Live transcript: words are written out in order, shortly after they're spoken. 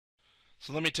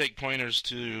So let me take pointers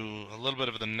to a little bit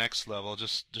of the next level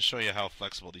just to show you how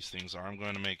flexible these things are. I'm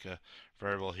going to make a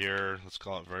variable here. Let's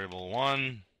call it variable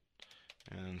 1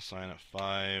 and assign it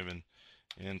 5 and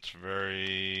int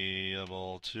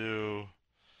variable 2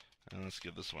 and let's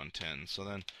give this one 10. So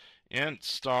then int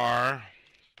star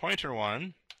pointer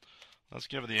 1, let's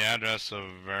give it the address of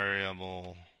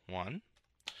variable 1.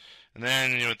 And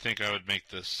then you would think I would make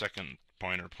the second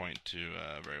pointer point to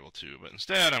variable 2, but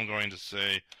instead I'm going to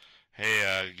say,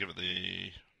 hey, give it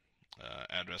the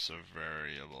address of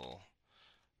variable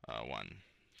 1.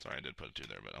 Sorry, I did put a 2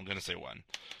 there, but I'm going to say 1.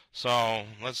 So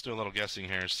let's do a little guessing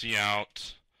here.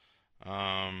 Cout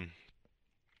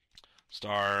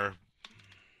star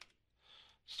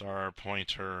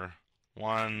pointer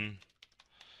 1,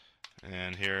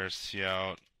 and here's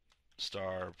cout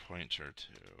star pointer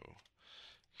 2.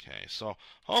 Okay, so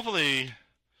hopefully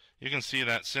you can see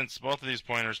that since both of these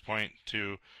pointers point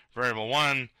to variable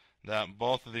 1, that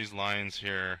both of these lines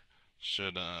here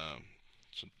should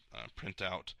print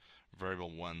out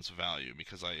variable 1's value,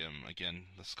 because I am, again,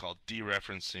 this is called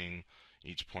dereferencing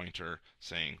each pointer,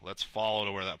 saying let's follow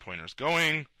to where that pointer is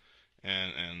going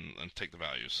and take the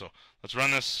value. So let's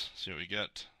run this, see what we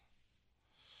get.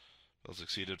 Those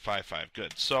exceeded 5, 5.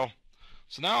 Good. So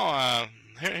now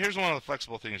here's one of the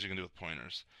flexible things you can do with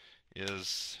pointers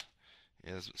is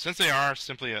since they are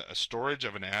simply a storage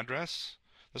of an address,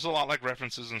 this is a lot like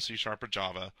references in C# or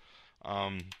Java.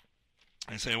 I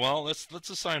say, well, let's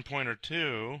assign pointer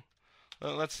 2.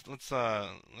 Let's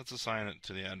assign it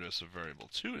to the address of variable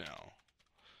 2 now.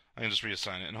 I can just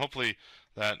reassign it, and hopefully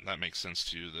that makes sense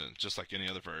to you. That just like any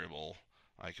other variable,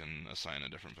 I can assign a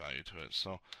different value to it.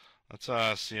 So let's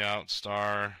cout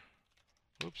star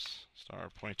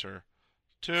pointer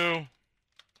 2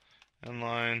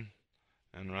 inline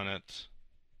and run it,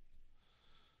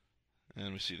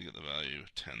 and we see to get the value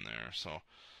 10 there. So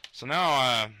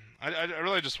now I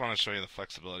really just want to show you the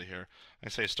flexibility here. I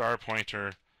say star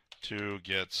pointer 2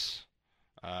 gets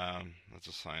let's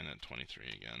assign it 23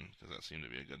 again, because that seemed to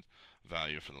be a good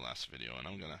value for the last video, and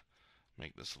I'm gonna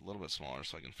make this a little bit smaller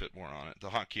so I can fit more on it. The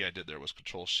hotkey I did there was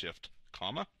Control Shift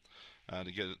comma.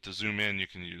 To get it to zoom in, you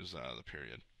can use the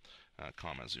period.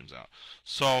 Comma zooms out.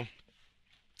 So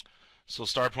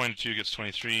star pointer 2 gets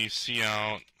 23.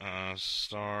 Cout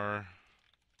star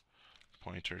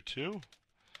pointer 2,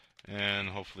 and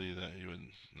hopefully that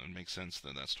would make sense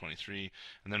that that's 23.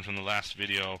 And then from the last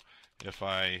video, if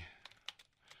I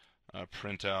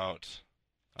print out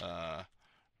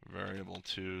variable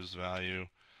 2's value,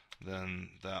 then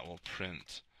that will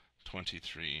print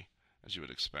 23, as you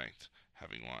would expect,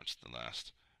 having watched the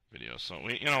last video. So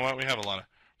you know what, we have a lot of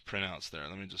printouts there.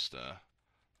 Let me just let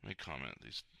me comment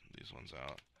these ones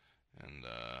out. And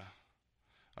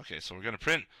okay, so we're going to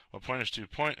print what pointer 2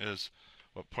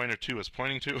 is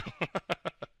pointing to.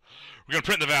 We're going to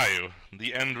print the value,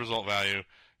 the end result value,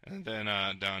 and then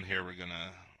down here we're going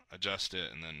to adjust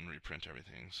it and then reprint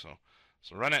everything. So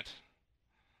run it.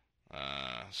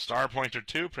 Star pointer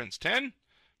 2 prints 10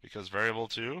 because variable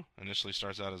 2 initially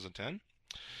starts out as a 10.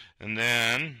 And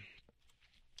then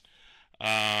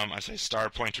I say star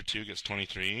pointer 2 gets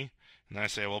 23. And then I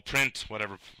say, well, print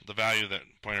whatever the value that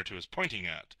pointer 2 is pointing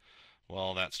at.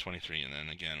 Well, that's 23. And then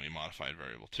again, we modified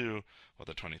variable 2 with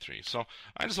a 23. So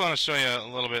I just want to show you a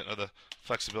little bit of the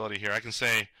flexibility here. I can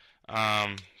say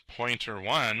pointer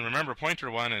 1. Remember,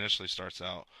 pointer 1 initially starts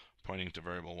out pointing to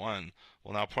variable 1.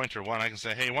 Well, now pointer 1, I can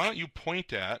say, hey, why don't you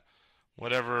point at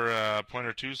whatever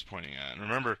pointer 2 is pointing at? And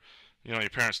remember, you know, your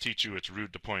parents teach you it's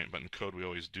rude to point, but in code we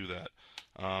always do that.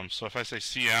 So if I say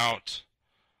cout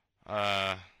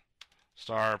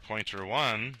star pointer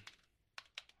 1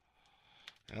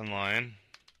 inline,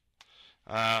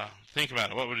 think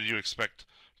about it. What would you expect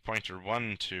pointer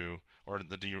 1 to, or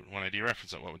when I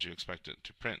dereference it, what would you expect it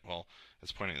to print? Well,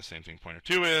 it's pointing the same thing pointer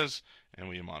 2 is, and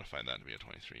we modified that to be a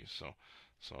 23. So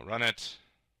run it.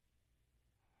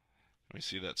 We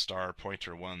see that star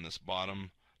pointer 1, this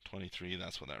bottom 23,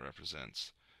 that's what that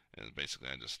represents. And basically,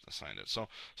 I just assigned it. So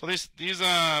these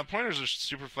pointers are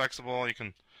super flexible. You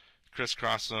can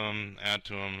crisscross them, add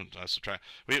to them, subtract.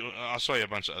 I'll show you a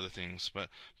bunch of other things, but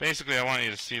basically, I want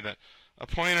you to see that a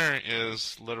pointer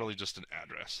is literally just an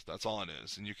address. That's all it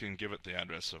is, and you can give it the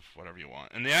address of whatever you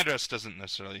want. And the address doesn't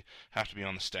necessarily have to be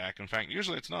on the stack. In fact,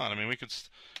 usually it's not. I mean, we could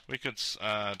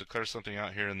declare something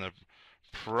out here in the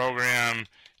program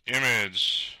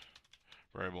image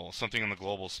variable, something in the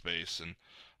global space, and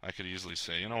I could easily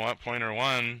say, you know what, pointer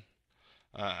 1.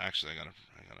 Actually, I gotta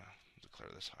declare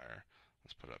this higher.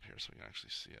 Let's put it up here so we can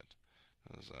actually see it.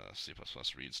 Because C++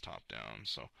 reads top down.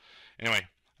 So anyway,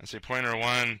 I say pointer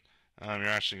 1. You're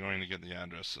actually going to get the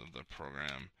address of the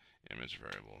program image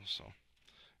variable. So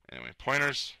Anyway,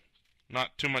 pointers,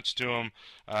 not too much to them.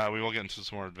 We will get into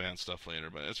some more advanced stuff later,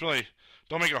 but it's really,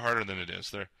 don't make it harder than it is.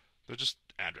 They're just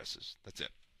addresses. That's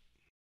it.